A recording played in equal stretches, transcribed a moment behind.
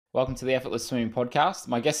Welcome to the Effortless Swimming Podcast.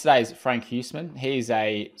 My guest today is Frank Huisman. He is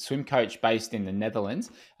a swim coach based in the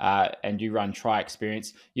Netherlands, and you run Tri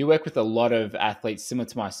Experience. You work with a lot of athletes similar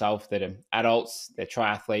to myself that are adults, they're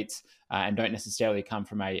triathletes, and don't necessarily come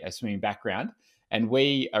from a swimming background. And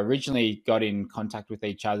we originally got in contact with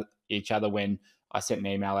each other when I sent an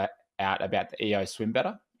email out about the EO Swim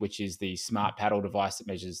Better, which is the smart paddle device that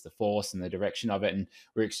measures the force and the direction of it. And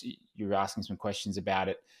you were asking some questions about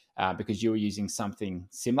it. Because you were using something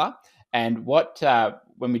similar. And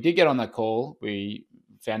when we did get on that call, we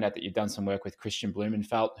found out that you'd done some work with Christian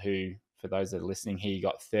Blumenfeld, who, for those that are listening, he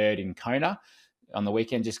got third in Kona on the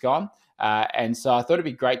weekend just gone. And so I thought it'd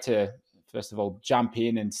be great to, first of all, jump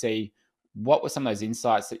in and see what were some of those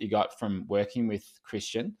insights that you got from working with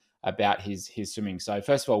Christian about his swimming. So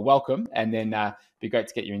first of all, welcome, and then it'd be great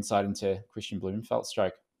to get your insight into Christian Blumenfeld's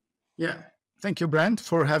stroke. Yeah, thank you, Brent,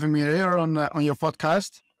 for having me here on your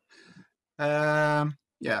podcast.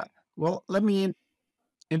 Well, let me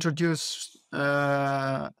introduce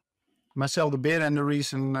myself a bit and the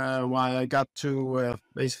reason why I got to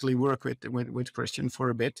basically work with Christian for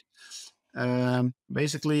a bit.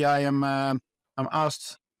 Basically, I'm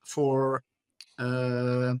asked for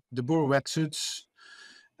the Boer wetsuits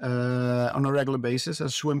on a regular basis as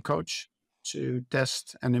a swim coach to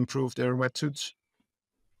test and improve their wetsuits.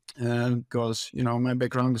 Because my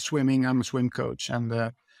background is swimming, I'm a swim coach,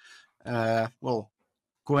 and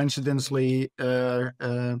coincidentally,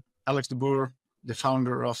 Alex de Boer, the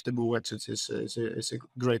founder of the Boer wetsuits, is a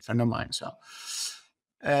great friend of mine. So,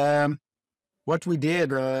 what we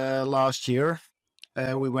did last year,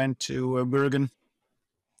 we went to Bergen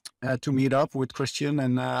to meet up with Christian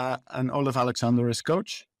and Olaf Alexander, his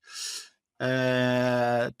coach,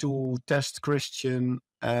 to test Christian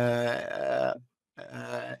in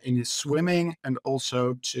his swimming and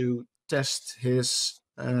also to test his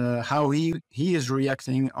how he is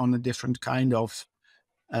reacting on a different kind of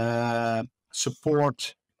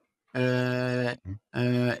support in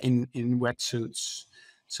wetsuits.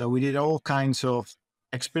 So we did all kinds of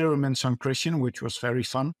experiments on Christian, which was very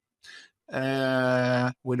fun,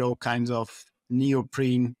 with all kinds of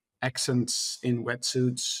neoprene accents in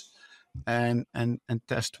wetsuits, and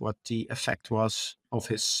test what the effect was of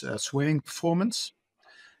his swimming performance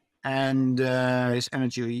and his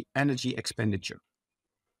energy expenditure.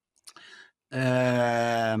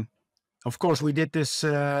 Of course, we did this.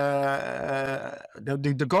 The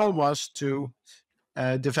goal was to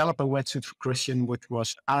develop a wetsuit for Christian, which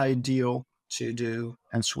was ideal to do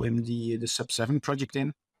and swim the Sub 7 project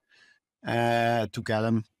in, to get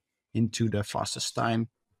him into the fastest time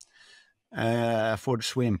for the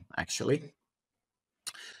swim, actually.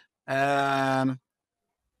 So,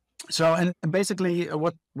 and basically,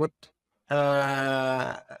 what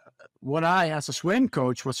I, as a swim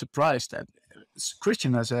coach, was surprised at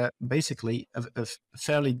Christian has basically a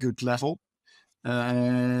fairly good level,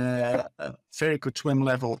 a very good swim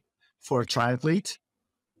level for a triathlete.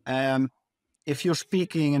 If you're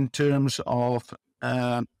speaking in terms of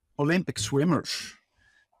Olympic swimmers,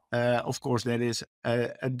 of course, that is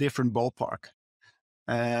a different ballpark.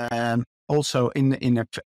 Also in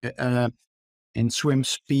swim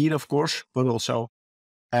speed, of course, but also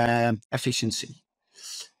efficiency.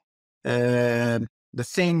 The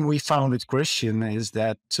thing we found with Christian is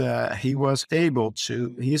that he is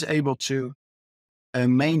able to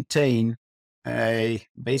maintain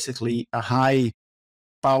basically a high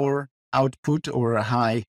power output or a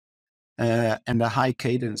high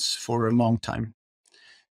cadence for a long time.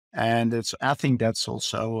 And I think that's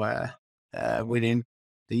also within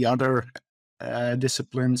the other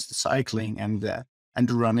disciplines, the cycling and the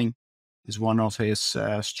running is one of his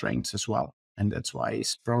strengths as well. And that's why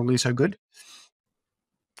he's probably so good.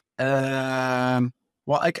 Well,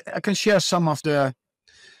 I can share some of the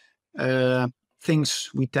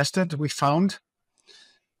things we found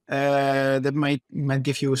that might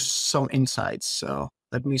give you some insights. So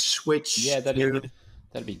let me switch. Yeah, that'd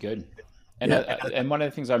be good. And and one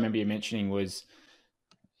of the things I remember you mentioning was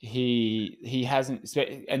he hasn't,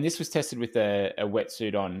 and this was tested with a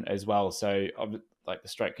wetsuit on as well. So like the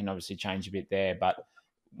stroke can obviously change a bit there, but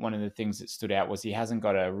one of the things that stood out was he hasn't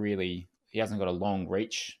got a long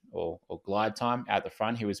reach or glide time out the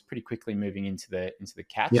front. He was pretty quickly moving into the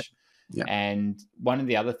catch. Yeah. And one of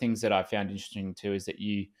the other things that I found interesting too is that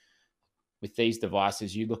with these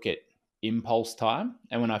devices, you look at impulse time.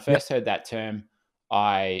 And when I first heard that term,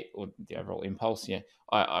 or the overall impulse,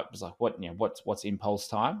 I was like, what's impulse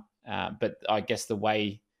time? But I guess the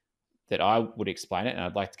way that I would explain it, and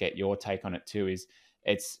I'd like to get your take on it too, is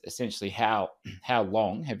it's essentially how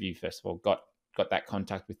long have you, first of all, got that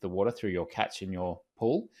contact with the water through your catch in your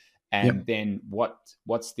pool, Yeah. and then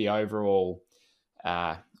what's the overall,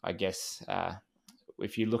 I guess,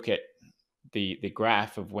 if you look at the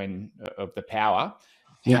graph of the power,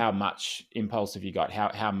 Yeah. how much impulse have you got?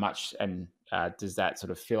 How much, and does that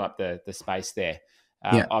sort of fill up the space there?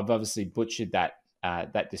 Yeah. I've obviously butchered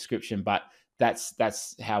that description, but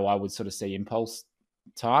that's how I would sort of see impulse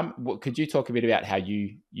time. Could you talk a bit about how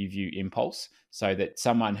you view impulse, so that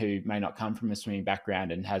someone who may not come from a swimming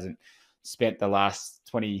background and hasn't spent the last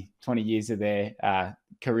 20 years of their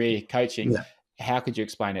career coaching, Yeah. how could you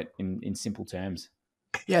explain it in simple terms?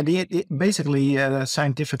 Yeah. Basically,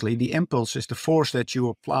 scientifically, the impulse is the force that you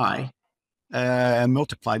apply,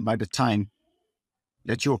 multiplied by the time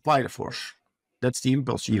that you apply the force. That's the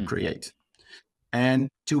impulse you Mm, create. And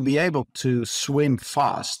to be able to swim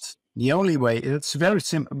fast, the only way, it's very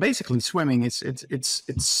simple. Basically, swimming it's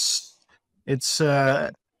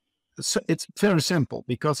very simple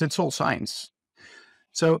because it's all science.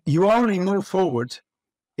 So you only move forward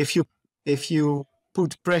if you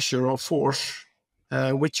put pressure or force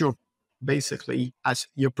with your, basically, as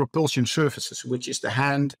your propulsion surfaces, which is the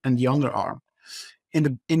hand and the underarm,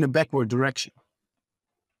 in the backward direction,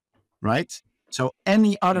 right? So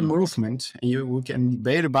any other mm, movement, and we can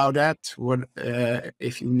debate about that. What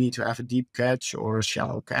if you need to have a deep catch or a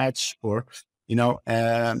shallow catch, or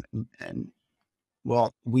and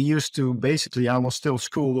well, we used to, basically, I was still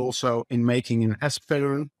schooled also in making an S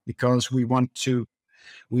pattern, because we want to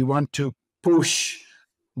push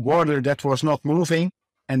water that was not moving,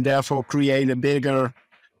 and therefore create a bigger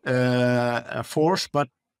force. But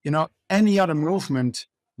any other movement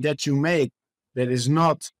that you make that is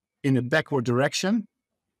not in a backward direction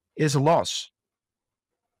is a loss.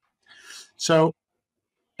 So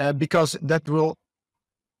because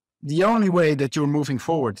the only way that you're moving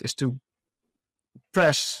forward is to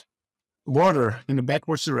press water in the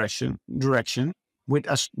backwards direction with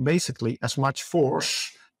basically as much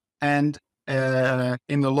force, and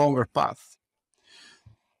in the longer path.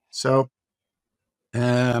 So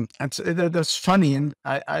that's funny. And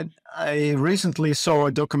I recently saw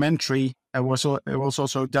a documentary. It was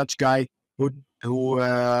also a Dutch guy who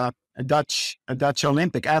a Dutch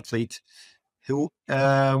Olympic athlete who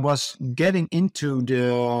was getting into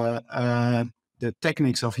the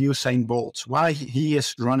techniques of Usain Bolt, why he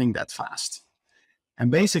is running that fast. And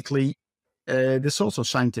basically, this is also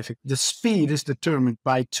scientific. The speed is determined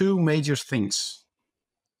by two major things.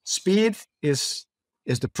 Speed is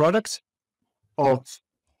the product of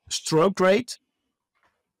stroke rate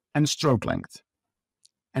and stroke length.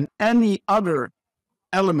 And any other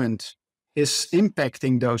element is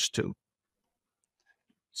impacting those two.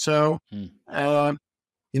 So, mm,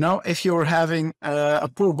 if you're having a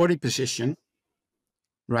poor body position,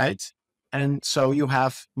 right? And so you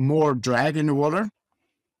have more drag in the water,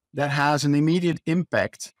 that has an immediate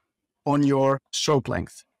impact on your stroke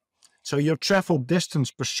length. So your travel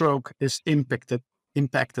distance per stroke is impacted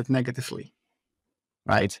negatively,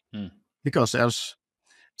 right? mm, Because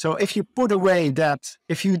so if you put away that,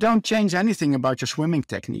 if you don't change anything about your swimming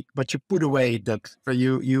technique, but you put away that,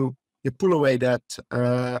 you pull away that,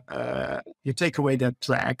 you take away that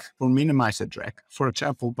drag or minimize that drag, for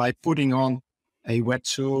example, by putting on a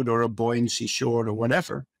wetsuit or a buoyancy short or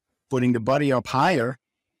whatever, putting the body up higher,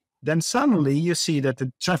 then suddenly you see that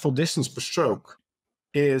the travel distance per stroke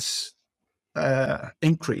is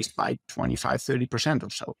increased by 25-30% or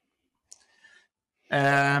so.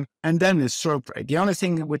 And then it's stroke rate. The only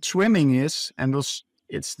thing with swimming is,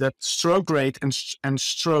 it's that stroke rate and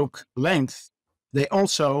stroke length, they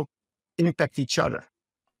also impact each other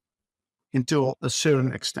until a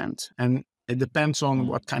certain extent. And it depends on mm.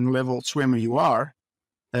 what kind of level swimmer you are.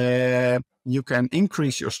 You can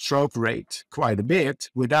increase your stroke rate quite a bit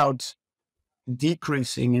without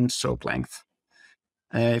decreasing in stroke length.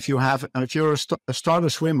 If you're a starter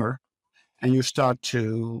swimmer and you start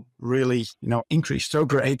to really, increase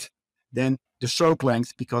stroke rate, then the stroke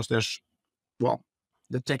length, because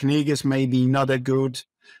the technique is maybe not that good,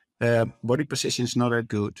 body position is not that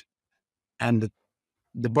good, and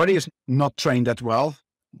the body is not trained that well,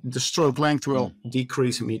 the stroke length will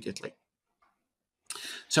decrease immediately.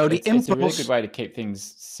 So the It's a really good impulse, way to keep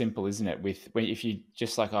things simple, isn't it? If you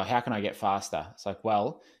just like, oh, how can I get faster? It's like,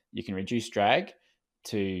 well, you can reduce drag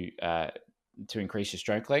to increase your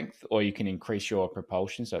stroke length, or you can increase your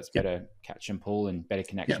propulsion, so it's yeah, better catch and pull and better yeah,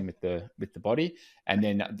 connection with the body. And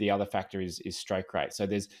then the other factor is stroke rate. So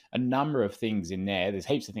there's a number of things in there. There's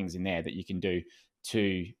heaps of things in there that you can do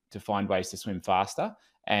to find ways to swim faster.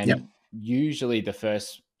 yeah, And usually the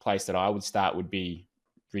first place that I would start would be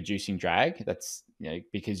reducing drag. That's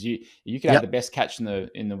because you could have yeah, the best catch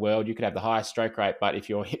in the world, you could have the highest stroke rate, but if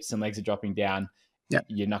your hips and legs are dropping down, Yeah.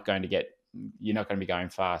 you're not going to be going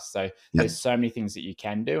fast. So Yeah. there's so many things that you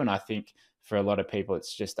can do, and I think for a lot of people,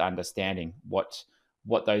 it's just understanding what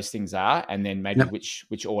those things are, and then maybe Yeah.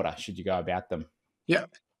 which order should you go about them. Yeah.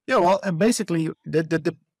 Yeah. Well, basically,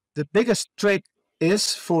 the biggest trick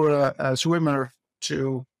is for a swimmer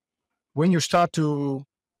to, when you start to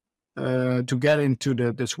get into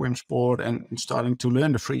the swim sport and starting to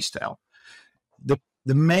learn the freestyle, the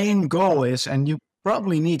the main goal is, and you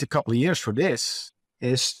probably need a couple of years for this,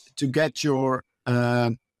 is to get your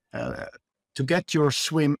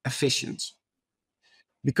swim efficient.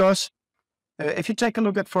 Because if you take a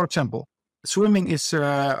look at, for example, swimming is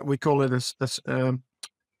we call it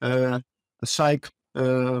a cycle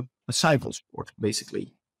sport,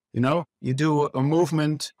 basically. You know, you do a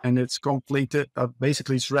movement and it's completed.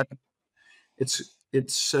 Basically, it's rapid. It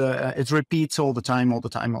repeats all the time, all the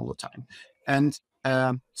time, all the time. And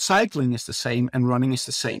cycling is the same, and running is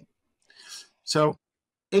the same. So,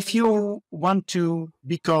 if you want to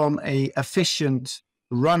become a efficient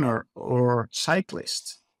runner or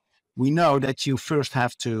cyclist, we know that you first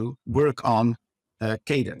have to work on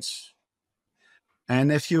cadence.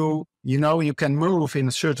 And if you can move in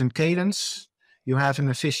a certain cadence, you have an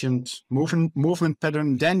efficient movement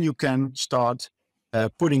pattern, then you can start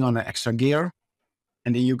putting on an extra gear,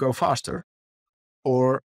 and then you go faster,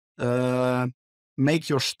 or make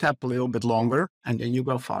your step a little bit longer, and then you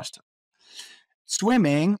go faster.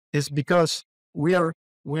 Swimming is because we're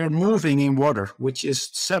moving in water, which is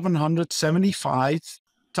 775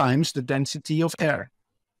 times the density of air.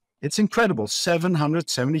 It's incredible,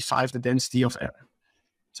 775 the density of air.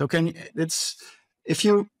 So if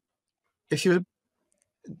you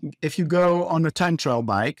go on a time trial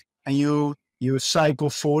bike and you cycle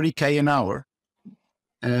 40K an hour,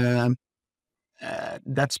 that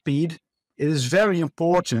speed, it is very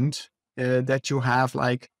important that you have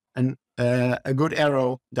like a good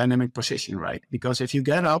aerodynamic position, right? Because if you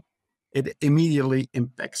get up, it immediately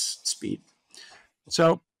impacts speed.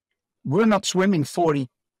 So we're not swimming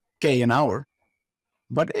 40K an hour,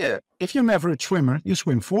 but if you're an average swimmer, you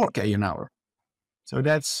swim 4K an hour. So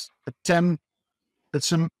that's a 10,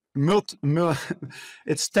 it's a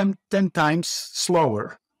it's 10 times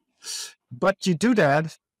slower. But you do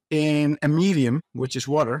that in a medium, which is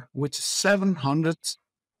water, which is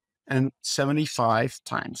 775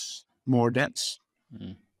 times more dense.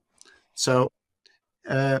 Mm. So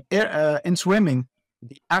in swimming,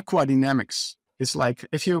 the aqua dynamics is like,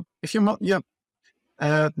 if you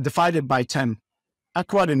divide it by 10,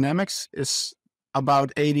 aqua dynamics is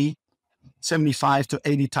about 75 to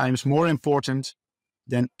 80 times more important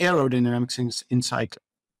than aerodynamics in cycling.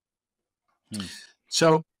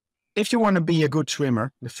 So if you want to be a good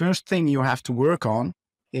swimmer, the first thing you have to work on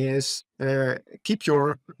is keep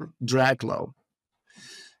your drag low.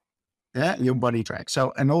 Yeah, your body drag.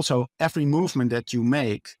 So, and also every movement that you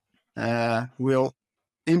make will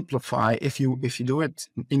amplify. If you do it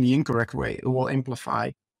in the incorrect way, it will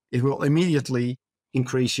amplify. It will immediately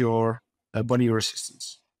increase your body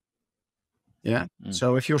resistance. Yeah.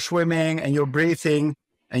 So if you're swimming and you're breathing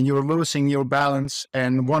and you're losing your balance,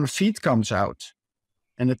 and one feet comes out,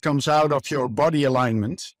 and it comes out of your body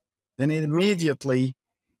alignment, then it immediately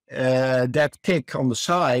that kick on the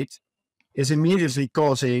side is immediately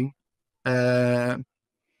causing a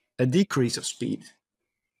decrease of speed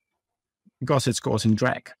because it's causing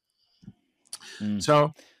drag.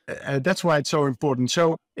 So that's why it's so important.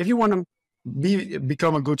 So if you want to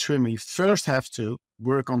become a good swimmer, you first have to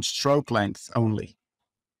work on stroke length only.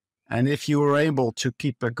 And if you are able to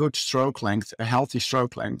keep a good stroke length, a healthy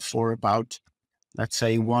stroke length for about, let's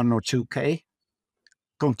say 1 or 2K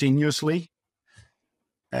continuously,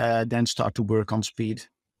 then start to work on speed.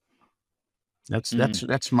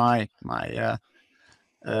 That's my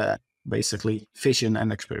basically vision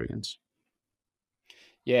and experience.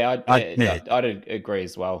 Yeah, I'd agree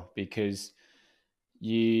as well, because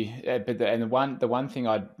the one thing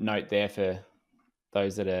I'd note there for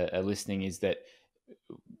those that are listening is that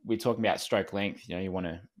we're talking about stroke length. You know, you want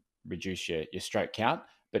to reduce your stroke count,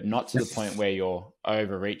 but not to the point where you're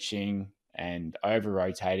overreaching and over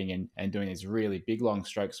rotating and doing these really big long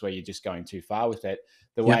strokes where you're just going too far with it.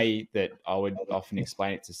 The way that I would often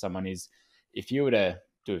explain it to someone is, if you were to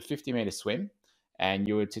do a 50-meter swim and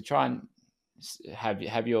you were to try and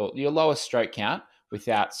have your lowest stroke count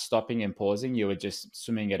without stopping and pausing, you were just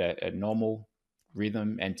swimming at a normal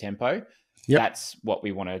rhythm and tempo. That's what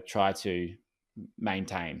we want to try to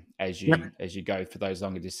maintain as you go for those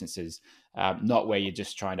longer distances, not where you're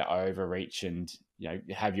just trying to overreach and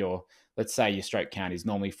have your, let's say your stroke count is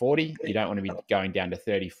normally 40, you don't want to be going down to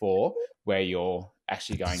 34 where you're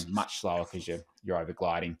actually going much slower because you're over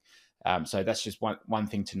gliding. So that's just one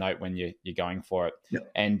thing to note when you're going for it. Yeah.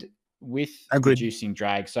 And with Agreed. reducing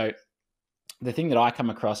drag, so the thing that I come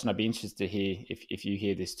across, and I'd be interested to hear if you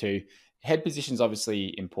hear this too, head position is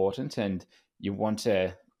obviously important, and you want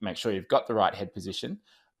to make sure you've got the right head position.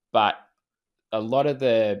 But a lot of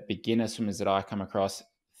the beginner swimmers that I come across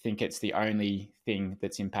think it's the only thing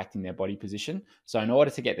that's impacting their body position. So in order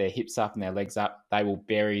to get their hips up and their legs up, they will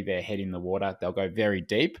bury their head in the water. They'll go very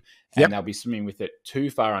deep, and Yep. they'll be swimming with it too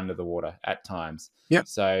far under the water at times. Yep.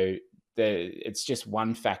 So it's just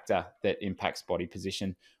one factor that impacts body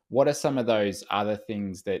position. What are some of those other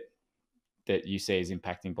things that you see as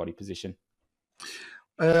impacting body position?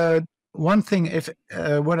 One thing, if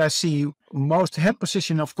what I see most, head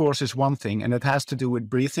position, of course, is one thing, and it has to do with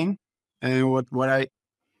breathing. And what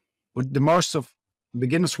the most of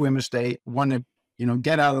beginner swimmers, they want to,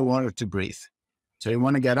 get out of the water to breathe. So you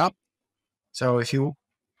want to get up. So if you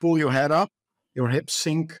pull your head up, your hips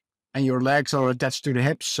sink, and your legs are attached to the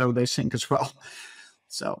hips, so they sink as well.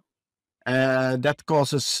 So that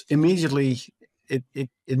causes immediately,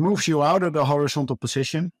 it moves you out of the horizontal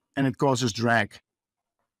position, and it causes drag.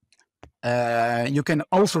 You can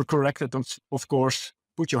overcorrect it, of course,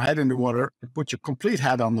 put your head in the water, and put your complete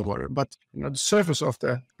head on the water. But the surface of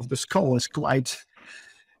the skull is quite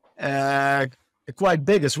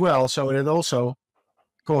big as well, so it also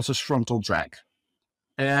causes frontal drag.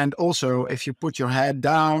 And also, if you put your head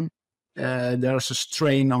down, there's a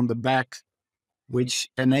strain on the back, which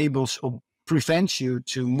enables or prevents you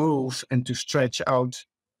to move and to stretch out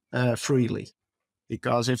freely.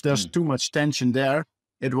 Because if there's too much tension there,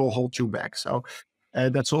 it will hold you back. So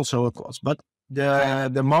that's also a cause. But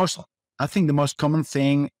the most common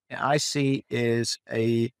thing I see is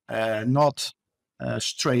not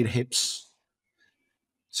straight hips.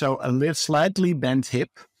 So a little slightly bent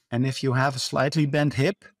hip. And if you have a slightly bent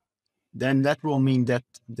hip, then that will mean that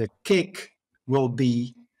the kick will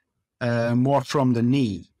be more from the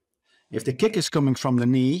knee. If the kick is coming from the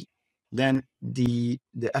knee, then the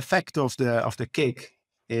effect of the kick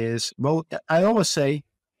is, well, I always say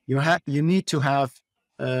you need to have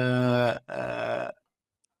an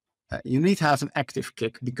active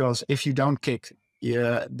kick, because if you don't kick,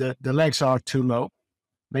 the legs are too low,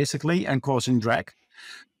 basically, and causing drag.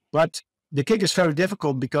 But the kick is very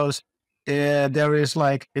difficult because there is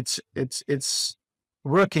it's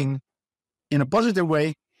working in a positive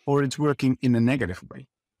way, or it's working in a negative way.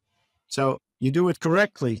 So you do it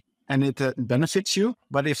correctly and it benefits you,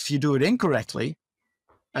 but if you do it incorrectly,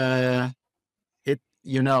 you're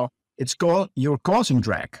causing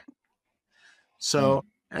drag. So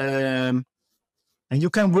and you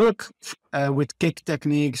can work with kick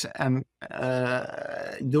techniques and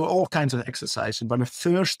do all kinds of exercises. But the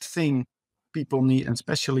first thing people need, and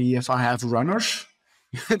especially if I have runners,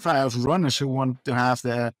 who want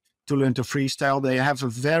to learn to freestyle, they have a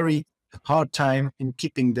very hard time in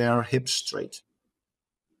keeping their hips straight.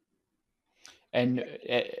 And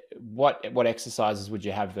what exercises would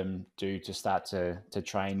you have them do to start to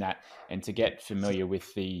train that and to get familiar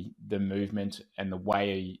with the movement and the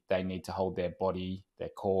way they need to hold their body, their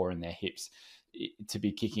core, and their hips to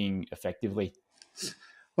be kicking effectively?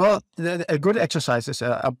 Well, a good exercise is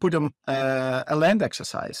I put them a land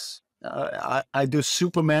exercise. I do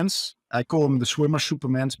Supermans. I call them the swimmer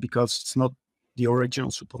Supermans because it's not the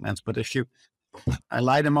original Supermans. But I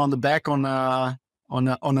lie them on the back on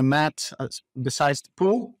a mat besides the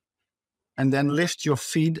pool, and then lift your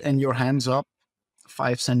feet and your hands up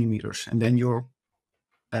 5 centimeters, and then your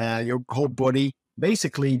whole body.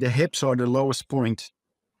 Basically, the hips are the lowest point.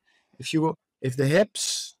 If you're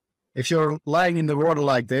lying in the water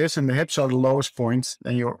like this, and the hips are the lowest point,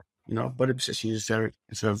 then your body position is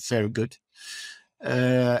very good.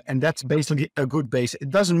 And that's basically a good base. It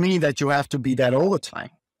doesn't mean that you have to be that all the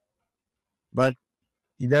time, but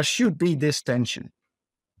there should be this tension.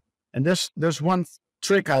 And there's one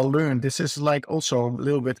trick I learned. This is like also a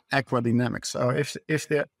little bit aquadynamics. So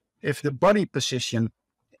if the body position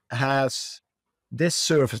has this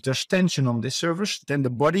surface, there's tension on this surface, then the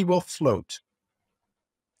body will float.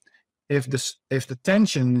 If the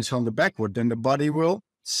tension is on the backward, then the body will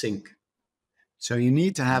sink. So you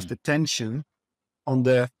need to have the tension in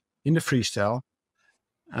the freestyle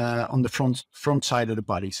on the front side of the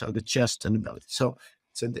body, so the chest and the belly. So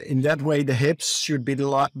in that way, the hips should be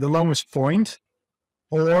the longest point,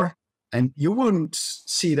 and you wouldn't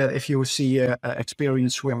see that if you see an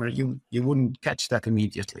experienced swimmer, you wouldn't catch that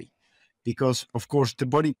immediately, because of course the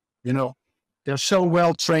body, they're so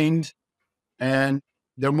well trained and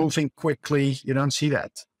they're moving quickly. You don't see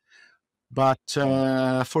that. But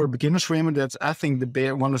for a beginner swimmer, that's, I think,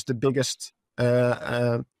 one of the biggest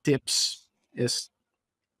tips is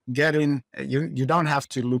get in. You don't have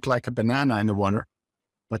to look like a banana in the water,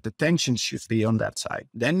 but the tension should be on that side.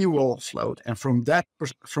 Then you will float, and from that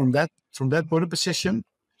body position,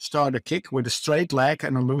 start a kick with a straight leg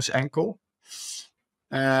and a loose ankle.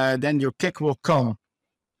 Then your kick will come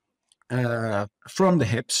from the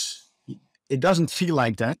hips. It doesn't feel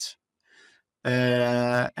like that.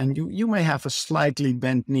 And you may have a slightly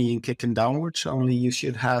bent knee and kicking downwards, only you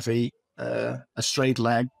should have a straight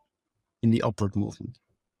leg in the upward movement.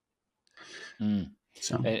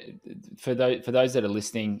 So for those that are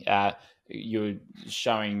listening, you're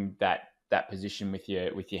showing that position with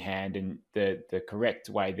your hand, and the correct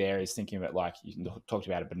way there is thinking about, like you talked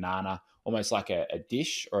about, a banana, almost like a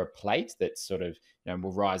dish or a plate that sort of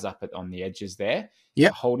will rise up on the edges there.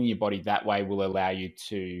 Yeah, holding your body that way will allow you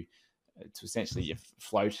to essentially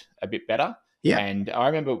float a bit better. Yeah. And I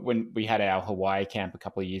remember when we had our Hawaii camp a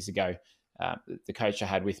couple of years ago, the coach I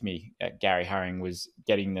had with me, Gary Herring, was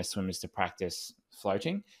getting the swimmers to practice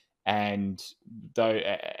floating. And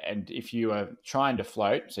if you are trying to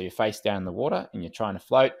float, so you're face down in the water and you're trying to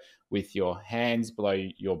float with your hands below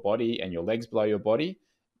your body and your legs below your body,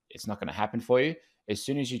 it's not going to happen for you. As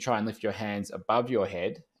soon as you try and lift your hands above your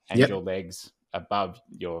head and your legs above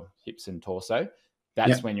your hips and torso,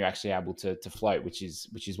 that's when you're actually able to float, which is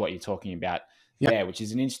what you're talking about there, which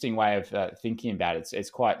is an interesting way of thinking about it. It's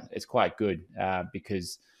quite good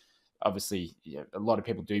because obviously a lot of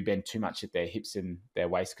people do bend too much at their hips and their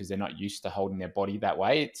waist because they're not used to holding their body that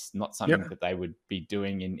way. It's not something that they would be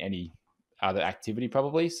doing in any other activity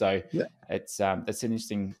probably. So it's an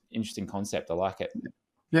interesting concept. I like it.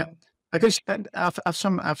 Yeah. I guess I have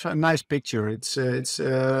a nice picture. It's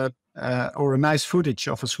or a nice footage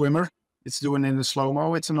of a swimmer. It's doing in the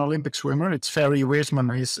slow-mo. It's an Olympic swimmer. It's Frank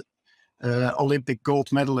Huisman. He's Olympic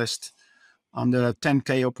gold medalist on the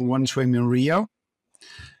 10K open one swim in Rio.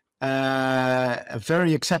 A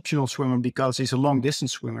very exceptional swimmer because he's a long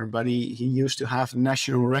distance swimmer, but he used to have a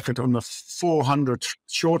national record on the 400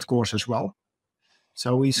 short course as well.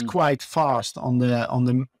 So he's quite fast on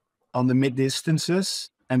the mid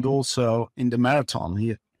distances and also in the marathon.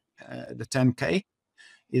 The 10K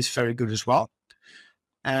is very good as well.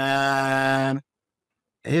 And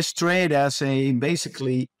his strength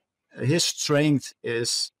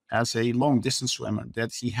is as a long distance swimmer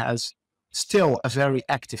that he has still a very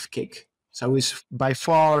active kick. So he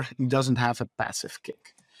doesn't have a passive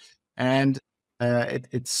kick. And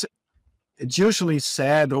it's usually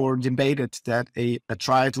said or debated that a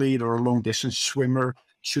triathlete or a long distance swimmer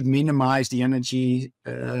should minimize the energy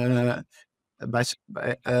and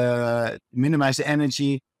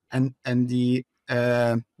the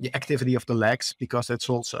activity of the legs, because that's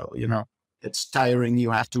also, it's tiring.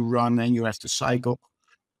 You have to run and you have to cycle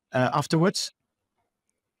afterwards.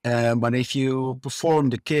 But if you perform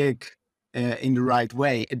the kick in the right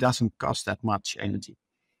way, it doesn't cost that much energy,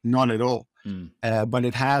 not at all. But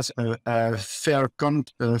it has a fair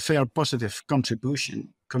positive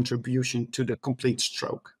contribution to the complete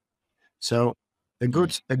stroke. So a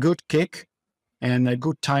good kick and a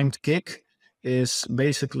good timed kick is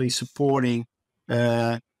basically supporting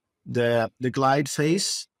the glide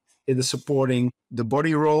phase. It is supporting the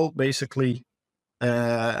body roll, basically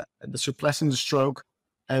the suppressing the stroke.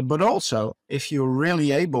 But also, if you're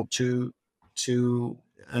really able to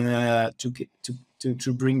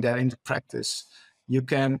bring that into practice, you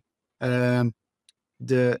can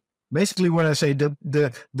basically what I say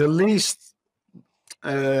the least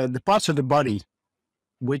the parts of the body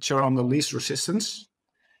which are on the least resistance,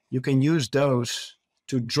 you can use those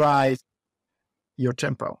to drive your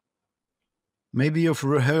tempo. Maybe you've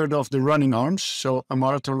heard of the running arms. So a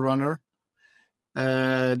marathon runner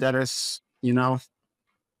that is,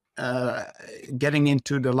 getting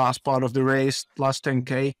into the last part of the race, last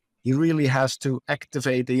 10K, he really has to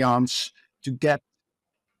activate the arms to get,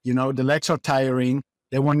 the legs are tiring.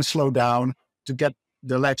 They want to slow down to get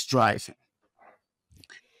the legs driving.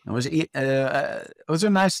 It was a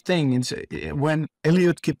nice thing. It's, when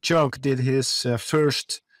Eliud Kipchoge did his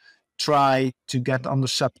first try to get on the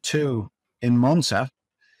sub-2 in Monza,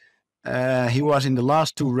 he was in the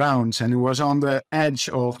last 2 rounds and he was on the edge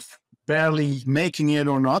of barely making it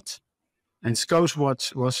or not. And Scholes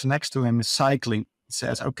was next to him is cycling. He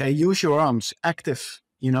says, okay, use your arms active,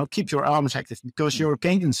 keep your arms active because your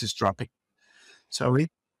cadence is dropping. So he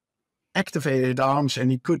activated arms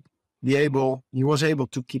and he was able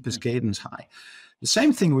to keep his cadence high. The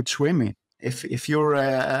same thing with swimming. If you're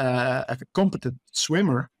a competent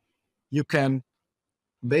swimmer, you can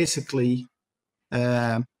basically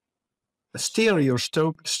steer your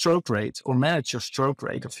stroke rate or manage your stroke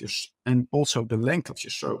rate and also the length of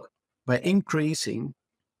your stroke by increasing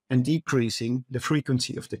and decreasing the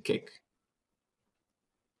frequency of the kick.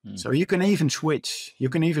 So you can even switch. You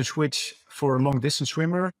can even switch for a long distance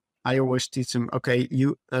swimmer. I always teach them, okay,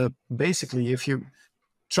 you basically, if you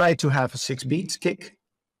try to have a 6-beat kick,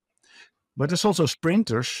 but there's also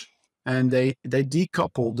sprinters, and they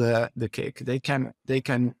decouple the kick. They can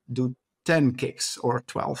do 10 kicks or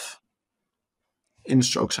 12 in a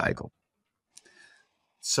stroke cycle.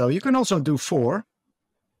 So you can also do 4,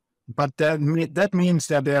 but that means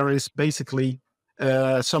that there is basically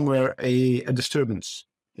somewhere a disturbance.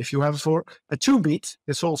 If you have a 2-beat,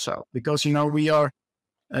 it's also because we are,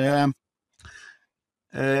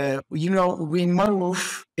 we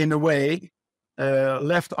move in a way,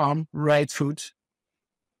 left arm, right foot,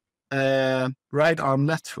 right arm,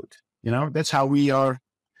 left foot. That's how we are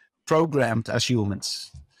programmed as humans.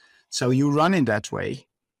 So you run in that way,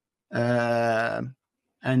 and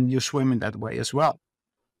you swim in that way as well,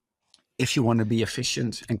 if you want to be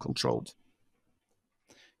efficient and controlled.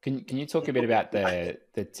 Can you talk a bit about the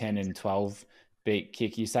 10 and 12 beat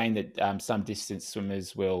kick? You're saying that some distance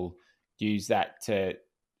swimmers will use that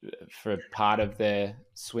for part of their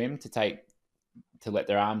swim to let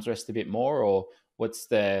their arms rest a bit more, or what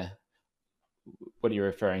are you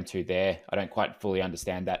referring to there? I don't quite fully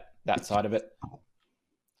understand that side of it.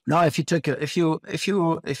 No, for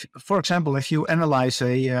example, if you analyze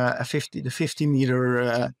the 50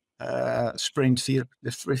 meter sprint, the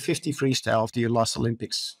 50 freestyle of the last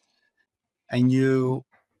Olympics, and you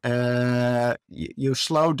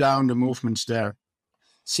slow down the movements there,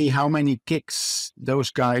 see how many kicks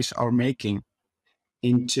those guys are making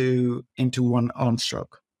into one arm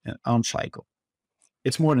stroke, an arm cycle.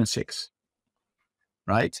 It's more than 6,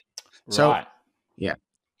 right? So, yeah.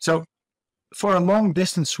 So for a long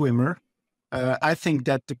distance swimmer, I think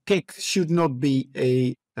that the kick should not be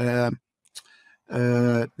the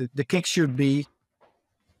kick should be,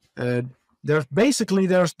 there's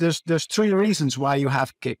 3 reasons why you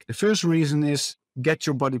have kick. The first reason is get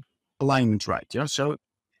your body alignment right. Yeah. So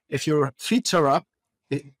if your feet are up,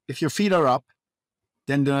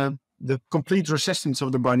 then the complete resistance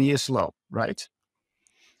of the body is low, right?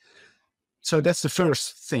 So that's the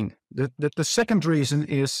first thing. The second reason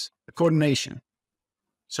is coordination.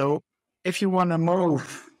 So if you want to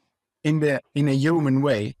move in a human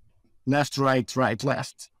way, left, right, right,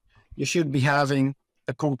 left, you should be having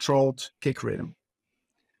a controlled kick rhythm,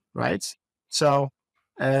 right? So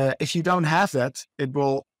if you don't have that, it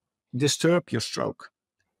will disturb your stroke.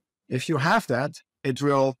 If you have that, it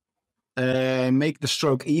will make the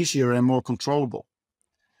stroke easier and more controllable.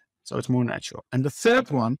 So it's more natural. And the third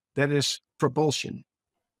one, that is propulsion.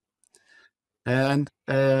 And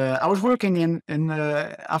I was working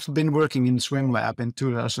after been working in the swim lab in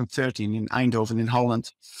 2013 in Eindhoven in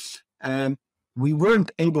Holland. We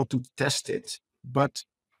weren't able to test it, but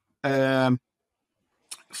for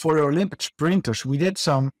Olympic sprinters, we did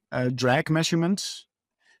some drag measurements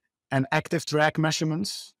and active drag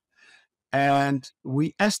measurements. And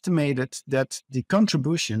we estimated that the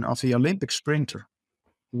contribution of the Olympic sprinter,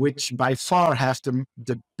 which by far has the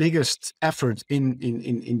biggest effort in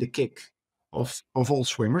the kick of all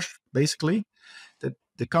swimmers, basically, that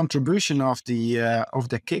the contribution of the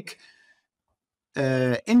kick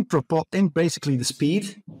in basically the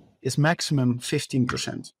speed is maximum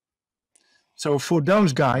 15%. So for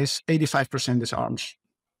those guys, 85% is arms.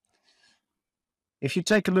 If you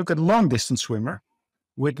take a look at a long distance swimmer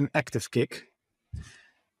with an active kick,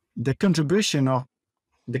 the contribution of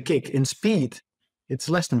the kick in speed, it's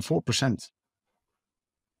less than 4%.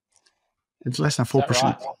 It's less than 4%.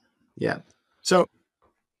 Right? Yeah. So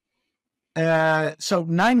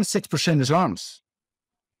 96% is arms.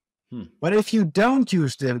 But if you don't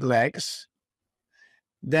use the legs,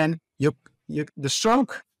 then the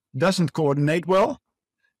stroke doesn't coordinate well,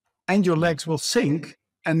 and your legs will sink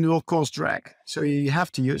and will cause drag. So you have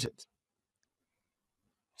to use it.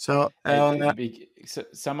 So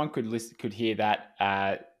someone could hear that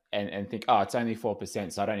and think, oh, it's only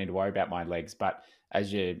 4%, so I don't need to worry about my legs. But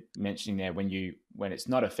as you're mentioning there, when it's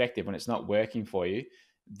not effective, when it's not working for you,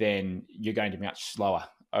 then you're going to be much slower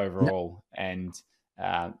overall. Yep. And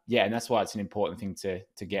and that's why it's an important thing to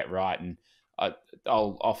get right. And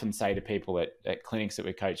I'll often say to people at clinics that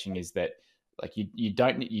we're coaching is that like you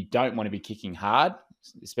don't want to be kicking hard,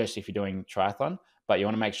 especially if you're doing triathlon, but you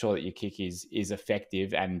want to make sure that your kick is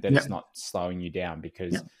effective and that it's not slowing you down,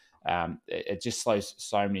 because it just slows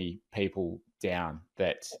so many people down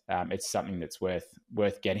that it's something that's worth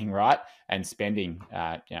getting right and spending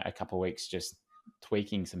a couple of weeks just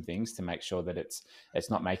tweaking some things to make sure that it's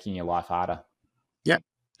not making your life harder. Yeah,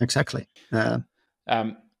 exactly. And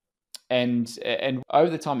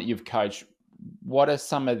over the time that you've coached, what are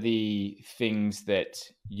some of the things that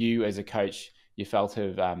you as a coach, you felt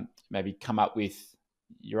have maybe come up with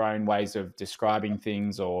your own ways of describing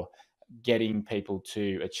things or getting people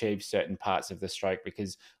to achieve certain parts of the stroke?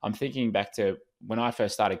 Because I'm thinking back to when I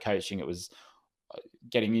first started coaching, it was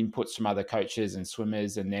getting inputs from other coaches and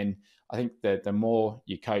swimmers. And then I think that the more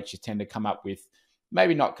you coach, you tend to come up with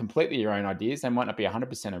maybe not completely your own ideas. They might not be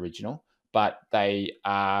 100% original, but they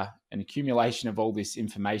are an accumulation of all this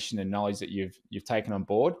information and knowledge that you've taken on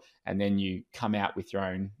board, and then you come out with your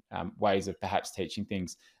own ways of perhaps teaching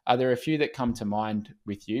things. Are there a few that come to mind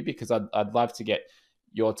with you? Because I'd love to get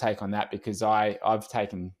your take on that, because I've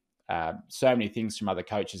taken so many things from other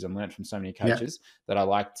coaches and learned from so many Yeah. coaches that I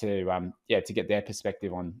like to to get their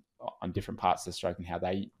perspective on different parts of the stroke and how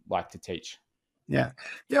they like to teach. Yeah.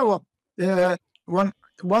 Yeah. Well,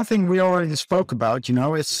 one thing we already spoke about,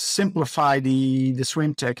 is simplify the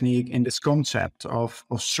swim technique in this concept of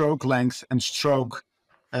stroke length and stroke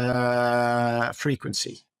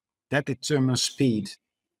frequency. That determines speed.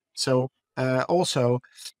 So also,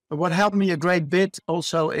 what helped me a great bit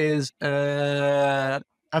also is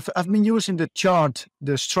I've been using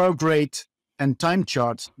the stroke rate and time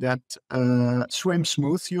chart that Swim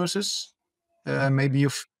Smooth uses. Maybe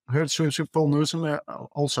you've heard Swim Smooth, Paul Newsom,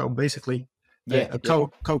 also basically a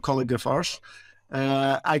co-colleague of ours.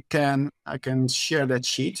 I can share that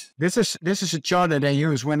sheet. This is a chart that I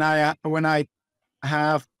use when I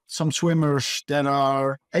have some swimmers that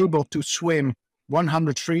are able to swim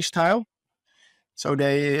 100 freestyle. So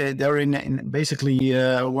they're in basically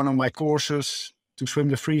one of my courses to swim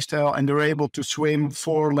the freestyle, and they're able to swim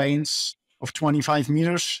 4 lanes of 25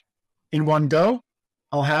 meters in one go.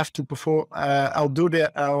 I'll have to perform.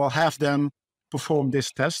 I'll have them perform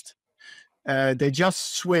this test. They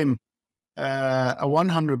just swim a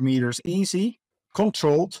 100 meters easy,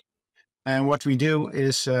 controlled, and what we do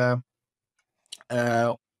is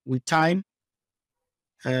we time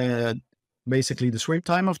basically the swim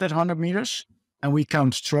time of that 100 meters, and we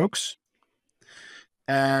count strokes.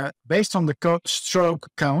 Based on the stroke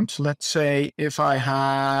count, let's say if I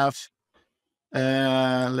have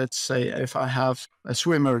a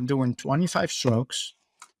swimmer doing 25 strokes,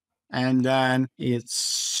 and then it's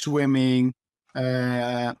swimming,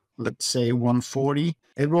 let's say 140,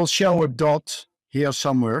 it will show a dot here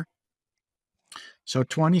somewhere. So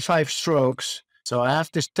 25 strokes. So I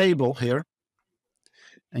have this table here,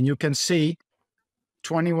 and you can see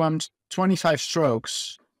 25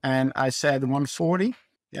 strokes, and I said 140.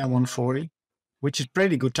 Yeah, 140, which is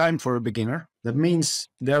pretty good time for a beginner. That means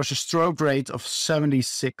there's a stroke rate of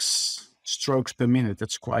 76 strokes per minute.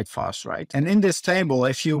 That's quite fast, right? And in this table,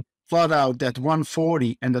 if you plot out that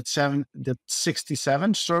 140 and that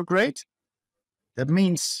 67 stroke rate, that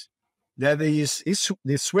means that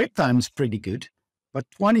the swim time is pretty good, but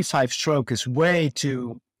 25 stroke is way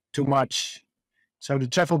too much. So the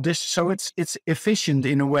travel distance, so it's efficient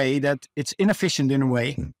in a way that it's inefficient in a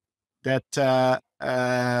way that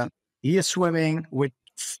he is swimming with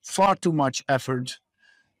far too much effort,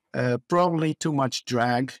 probably too much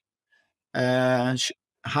drag,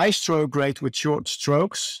 high stroke rate with short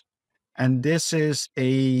strokes, and this is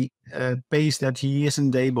a pace that he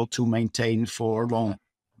isn't able to maintain for long.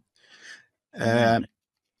 And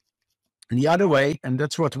the other way, and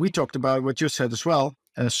that's what we talked about, what you said as well,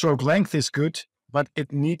 stroke length is good, but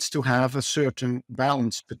it needs to have a certain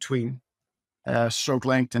balance between stroke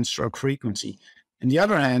length and stroke frequency. On the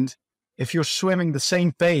other hand, if you're swimming the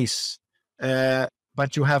same pace,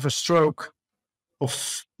 but you have a stroke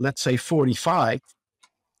of, let's say, 45,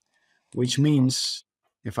 which means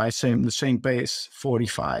if I swim the same pace,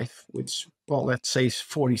 45, which, well, let's say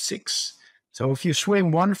 46. So if you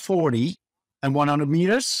swim 140 and 100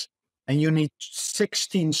 meters, and you need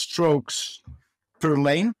 16 strokes per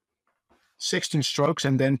lane, 16 strokes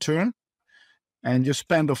and then turn, and you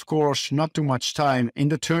spend, of course, not too much time in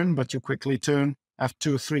the turn, but you quickly turn, have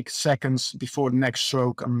 2 or 3 seconds before the next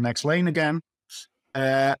stroke on the next lane again.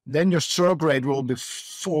 Then your stroke rate will be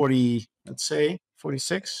 40, let's say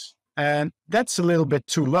 46. And that's a little bit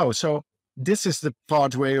too low. So this is the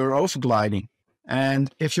part where you're overgliding.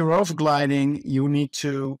 And if you're overgliding, you need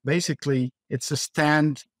to basically, it's a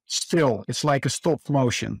stand still. It's like a stop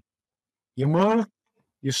motion. You move,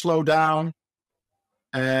 you slow down,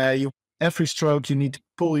 every stroke, you need to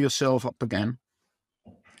pull yourself up again.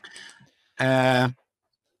 That's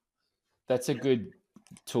a good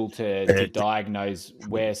tool to diagnose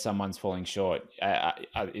where someone's falling short.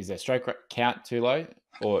 Is their stroke count too low,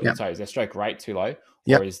 or sorry, is their stroke rate too low,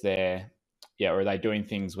 or is there, or are they doing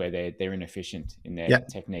things where they're inefficient in their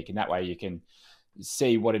technique? And that way you can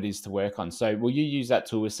see what it is to work on. So will you use that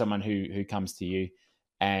tool with someone who comes to you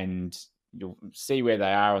and you'll see where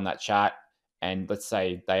they are on that chart. And let's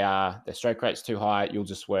say their stroke rate's too high, you'll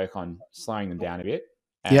just work on slowing them down a bit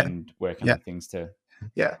Yeah, and work on yeah, the things to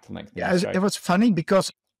yeah, lengthen yeah. your It stroke. was funny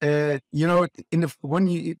because you know, in the when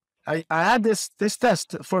you I had this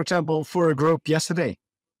test, for example, for a group yesterday.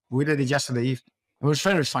 We did it yesterday evening. It was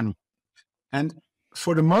very funny. And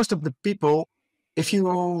for the most of the people, if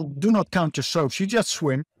you do not count your strokes, you just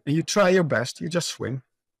swim and you try your best. You just swim.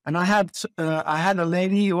 And I had a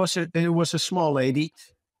lady. It was a small lady,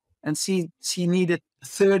 and she needed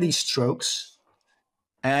 30 strokes,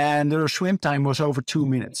 and her swim time was over 2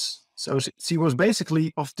 minutes. So she was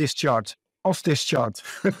basically off this chart. Off this chart.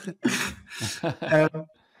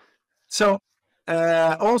 So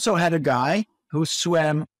also had a guy who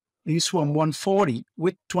swam. He swam 140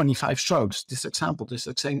 with 25 strokes. This example.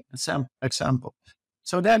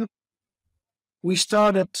 So then we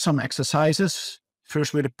started some exercises.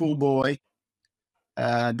 First with a pull buoy,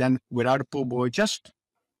 then without a pull buoy, just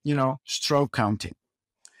stroke counting.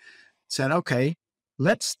 Said, okay,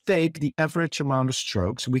 let's take the average amount of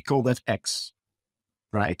strokes. We call that X,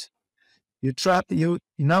 right? You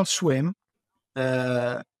now swim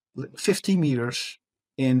 50 meters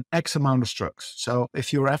in X amount of strokes. So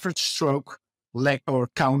if your average stroke leg or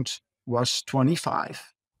count was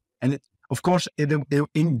 25, and of course,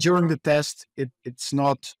 during the test, it's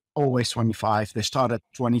not always 25. They start at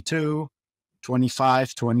 22,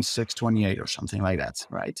 25, 26, 28, or something like that,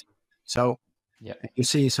 right? So Yeah. you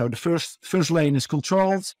see, so the first lane is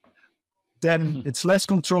controlled, then it's less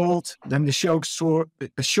controlled, then the stroke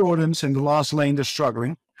shortens, and the last lane they're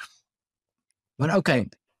struggling. But okay,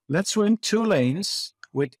 let's swim 2 lanes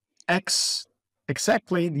with X,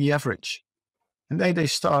 exactly the average. And then they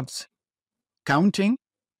start counting,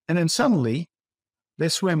 and then suddenly they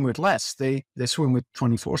swim with less. They swim with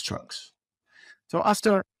 24 strokes. So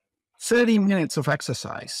after 30 minutes of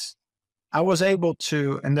exercise, I was able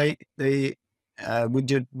to, and we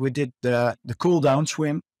did the cool down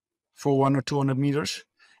swim for 100 or 200 meters.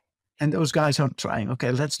 And those guys are trying,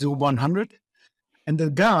 okay, let's do 100. And the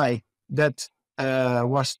guy that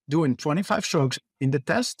was doing 25 strokes in the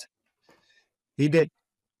test, he did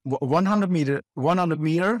 100 meter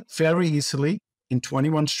very easily in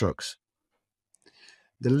 21 strokes.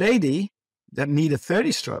 The lady that needed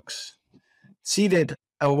 30 strokes, she did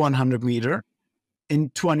a 100 meter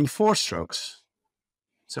in 24 strokes.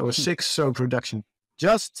 So a 6-stroke reduction,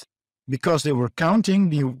 just because they were counting,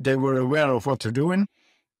 they were aware of what they're doing,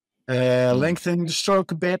 lengthening the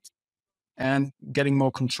stroke a bit and getting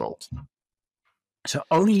more controlled. So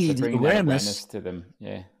only So the bringing that awareness to them,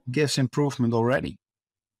 yeah, gives improvement already.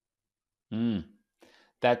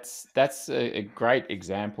 That's a great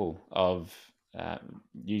example of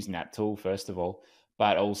using that tool first of all,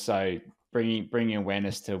 but also bringing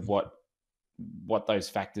awareness to what those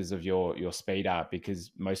factors of your speed are,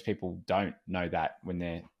 because most people don't know that when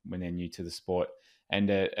they're new to the sport. And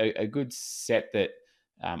a good set that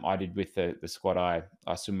I did with the squad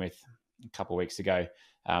I swim with a couple of weeks ago,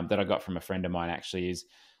 that I got from a friend of mine actually, is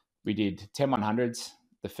we did 10 100s.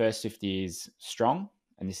 The first 50 is strong,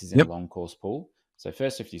 and this is in a Yep. long course pool. So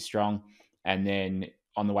first 50 is strong, and then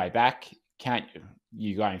on the way back, count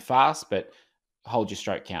you going fast, but hold your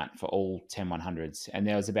stroke count for all 10 100s. And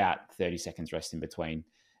there was about 30 seconds rest in between.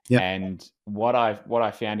 Yep. And what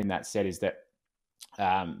I found in that set is that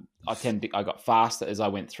I got faster as I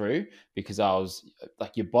went through, because I was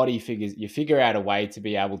like, you figure out a way to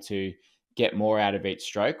be able to get more out of each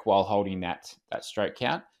stroke while holding that stroke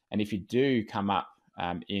count. And if you do come up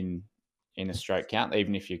in a stroke count,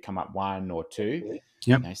 even if you come up 1 or 2,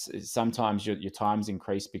 Yep. Sometimes your times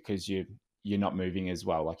increase because you're not moving as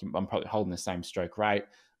well. Like I'm probably holding the same stroke rate,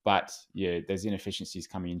 but there's inefficiencies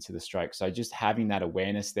coming into the stroke. So just having that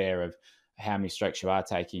awareness there of how many strokes you are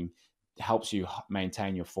taking helps you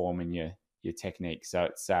maintain your form and your technique. So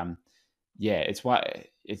it's it's why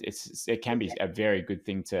it can be a very good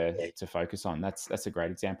thing to focus on. That's a great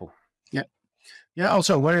example. Yeah.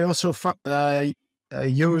 Also, what I also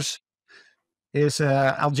use is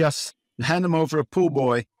I'll just hand them over a pull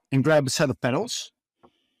buoy and grab a set of pedals,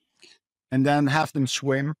 and then have them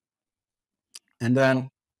swim, and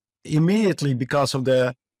then immediately, because of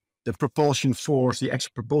the propulsion force, the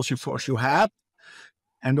extra propulsion force you have,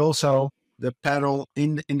 and also the pedal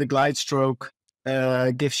in the glide stroke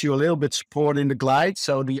gives you a little bit support in the glide.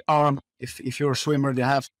 So the arm, if you're a swimmer, they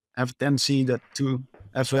have a tendency to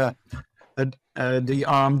have the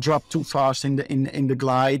arm drop too fast in the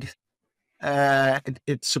glide.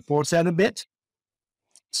 It supports that a bit.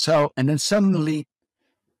 So, and then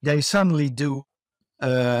they suddenly do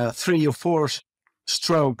 3 or 4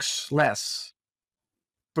 strokes less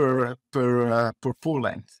per pool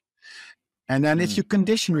length. And then if you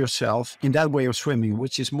condition yourself in that way of swimming,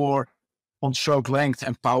 which is more on stroke length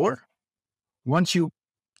and power, once you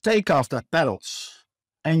take off that pedals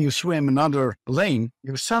and you swim another lane,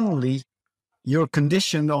 you're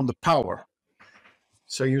conditioned on the power.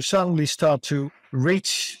 So you suddenly start to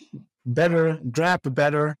reach better, grab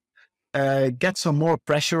better, get some more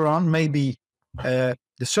pressure on. Maybe the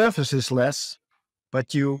surface is less,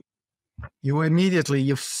 but you immediately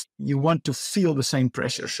you want to feel the same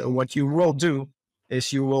pressure. So what you will do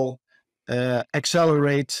is you will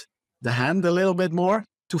accelerate the hand a little bit more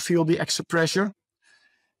to feel the extra pressure.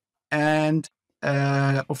 And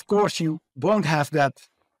of course, you won't have that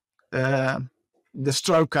the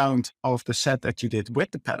stroke count of the set that you did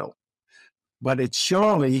with the pedal, but it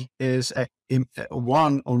surely is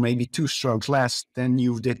one or maybe two strokes less than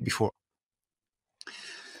you did before.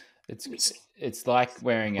 It's like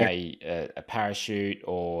wearing a parachute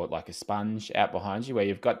or like a sponge out behind you, where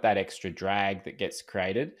you've got that extra drag that gets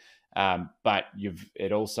created, but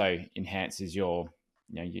it also enhances your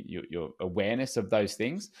awareness of those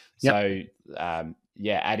things. So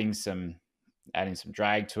adding some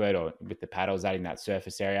drag to it, or with the paddles adding that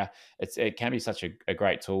surface area, it can be such a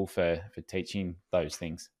great tool for teaching those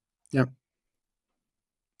things. Yeah.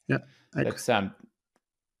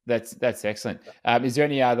 That's excellent. Is there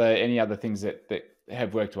any other things that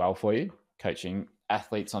have worked well for you coaching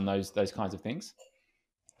athletes on those kinds of things?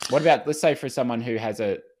 What about, let's say, for someone who has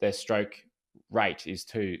their stroke rate is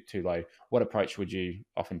too low, what approach would you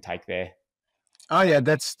often take there? Oh yeah,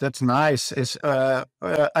 that's nice. I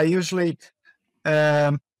usually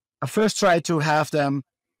I first try to have them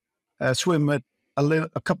swim with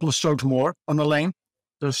a couple of strokes more on the lane,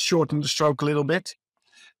 just shorten the stroke a little bit.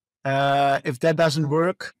 If that doesn't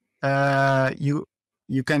work, you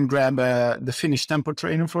can grab the Finnish tempo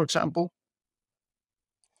trainer, for example,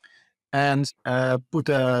 and put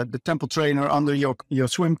the tempo trainer under your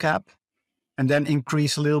swim cap, and then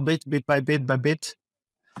increase a little bit by bit.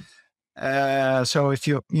 So if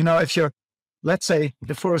you're, let's say,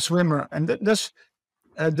 for a swimmer, and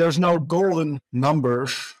there's no golden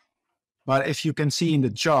numbers, but if you can see in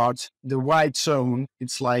the chart, the white zone,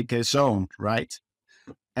 it's like a zone, right?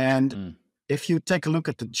 And if you take a look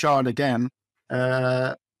at the chart again,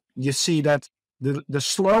 you see that the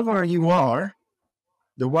slower you are,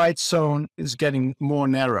 the white zone is getting more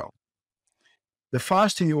narrow. The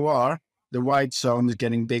faster you are, the white zone is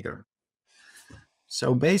getting bigger.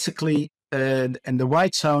 So basically, and the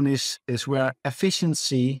white zone is where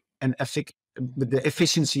efficiency and the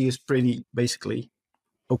efficiency is pretty basically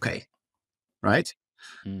okay, right?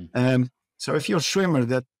 So if you're a swimmer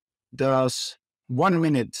that does 1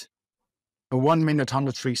 minute, a 1 minute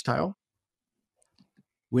 100 freestyle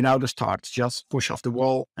without a start, just push off the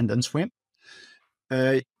wall and then swim,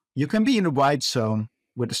 you can be in a white zone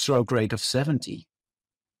with a stroke rate of 70.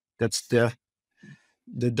 That's the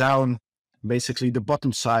down, basically the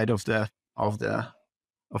bottom side of the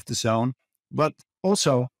zone, but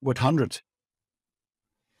also with 100,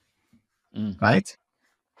 right?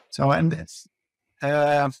 So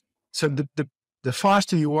so the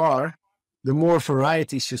faster you are, the more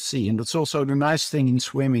varieties you see, and that's also the nice thing in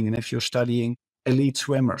swimming. And if you're studying elite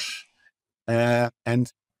swimmers,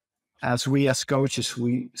 and as coaches,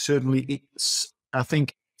 we certainly, I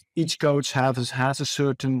think each coach has a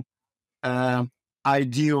certain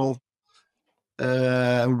ideal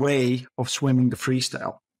way of swimming the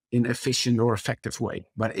freestyle in efficient or effective way.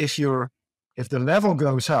 But if the level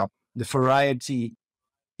goes up, the variety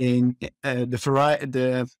in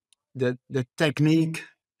the technique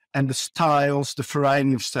and the styles, the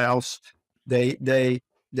variety of styles, they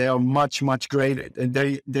are much greater, and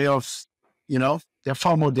they are, they're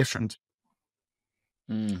far more different.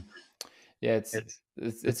 Yeah,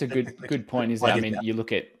 it's a good point, isn't it? I mean, you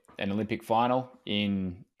look at an Olympic final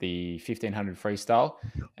in the 1500 freestyle,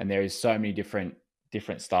 and there is so many different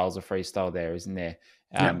styles of freestyle there, isn't there?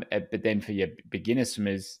 But then for your beginner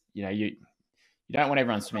swimmers, you don't want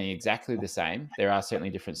everyone swimming exactly the same. There are certainly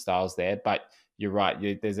different styles there, but you're right.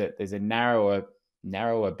 There's a narrower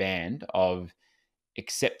band of not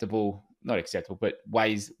acceptable, but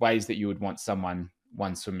ways that you would want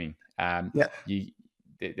one swimming.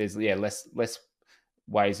 There's less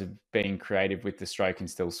ways of being creative with the stroke and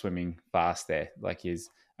still swimming fast there. Like, there's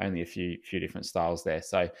only a few different styles there.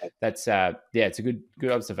 So that's it's a good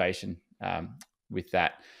observation with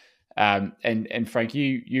that. And Frank,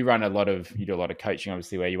 you do a lot of coaching,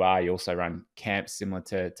 obviously, where you are. You also run camps similar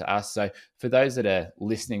to us. So for those that are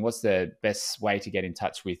listening, what's the best way to get in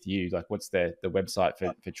touch with you? Like, what's the website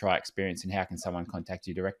for Try Experience, and how can someone contact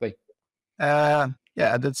you directly?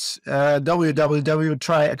 That's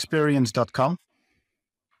www.tryexperience.com.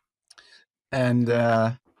 and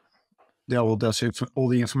they'll does all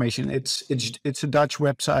the information. It's a Dutch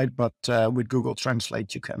website, but with Google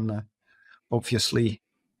Translate you can obviously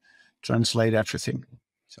translate everything.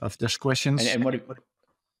 So if there's questions, And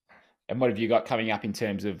what have you got coming up in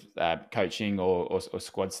terms of coaching or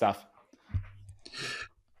squad stuff?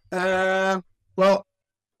 Well,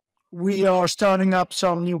 we are starting up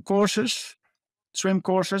some new courses, swim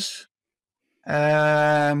courses.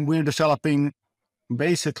 We're developing.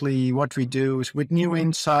 Basically, what we do is with new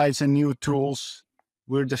insights and new tools,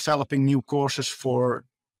 we're developing new courses for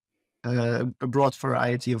a broad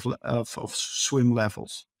variety of swim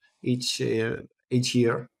levels each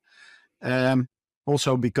year.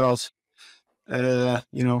 Also, because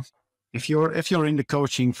if you're in the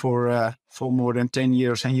coaching for more than 10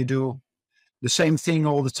 years and you do the same thing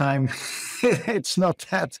all the time, it's not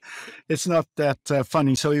that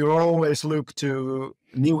funny. So you always look to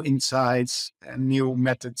new insights and new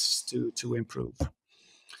methods to improve.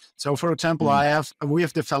 So, for example, we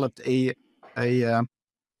have developed a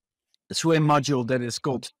swim module that is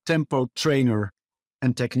called Tempo Trainer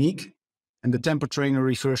and Technique, and the Tempo Trainer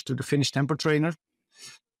refers to the Finnish Tempo Trainer,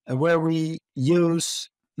 where we use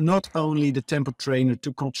not only the Tempo Trainer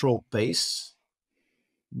to control pace,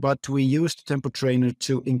 but we use the Tempo Trainer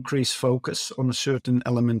to increase focus on a certain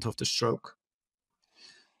element of the stroke.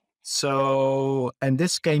 So, and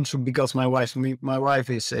this came from because my wife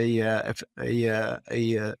is a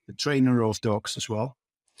trainer of dogs as well.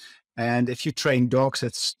 And if you train dogs,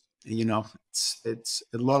 it's a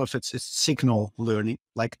lot of it's signal learning,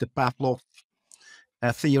 like the Pavlov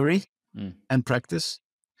theory and practice.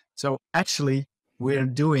 So actually,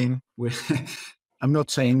 I'm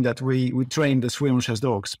not saying that we train the swimmers as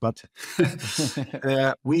dogs, but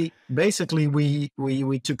we basically we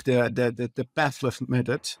took the Pavlov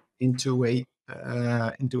method into a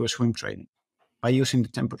swim training by using the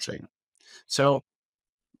Tempo Trainer. So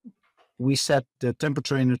we set the Tempo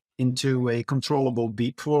Trainer into a controllable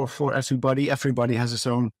beat for everybody. Everybody has his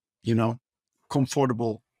own,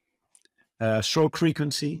 comfortable stroke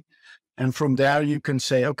frequency, and from there you can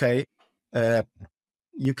say, okay,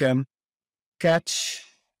 you can catch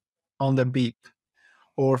on the beep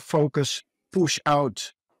or focus, push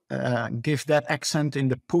out, give that accent in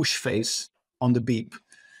the push phase on the beep,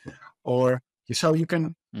 or so you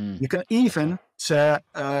can even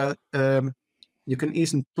you can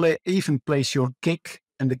even place your kick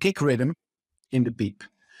and the kick rhythm in the beep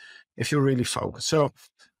if you really focus. So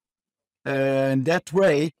that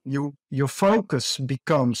way your focus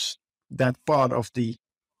becomes that part of the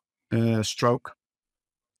stroke,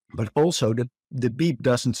 but also the beep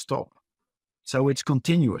doesn't stop, so it's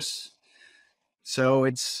continuous. So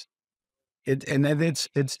it's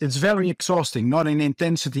very exhausting, not in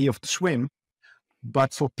intensity of the swim,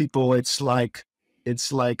 but for people it's like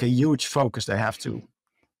a huge focus they have to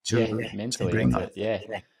mentally bring up.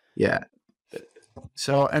 Yeah.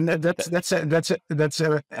 So, and it's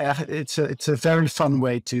a very fun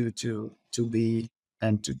way to be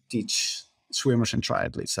and to teach swimmers and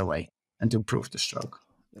triathletes that way and to improve the stroke.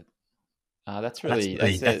 That's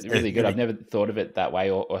really good. I've never thought of it that way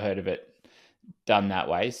or heard of it done that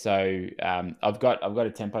way. So I've got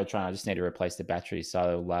a Tempo Trainer. I just need to replace the battery.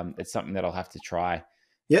 So it's something that I'll have to try.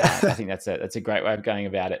 Yeah, I think that's a great way of going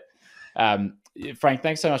about it. Frank,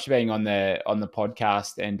 thanks so much for being on the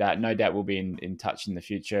podcast, and no doubt we'll be in touch in the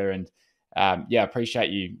future. And appreciate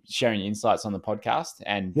you sharing your insights on the podcast.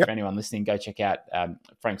 And for anyone listening, go check out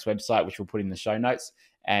Frank's website, which we'll put in the show notes.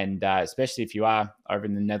 And especially if you are over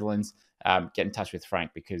in the Netherlands, get in touch with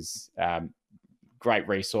Frank, because great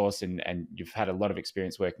resource, and you've had a lot of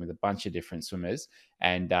experience working with a bunch of different swimmers,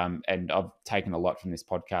 and I've taken a lot from this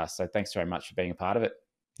podcast. So thanks very much for being a part of it.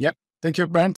 Yep. Thank you, Brent.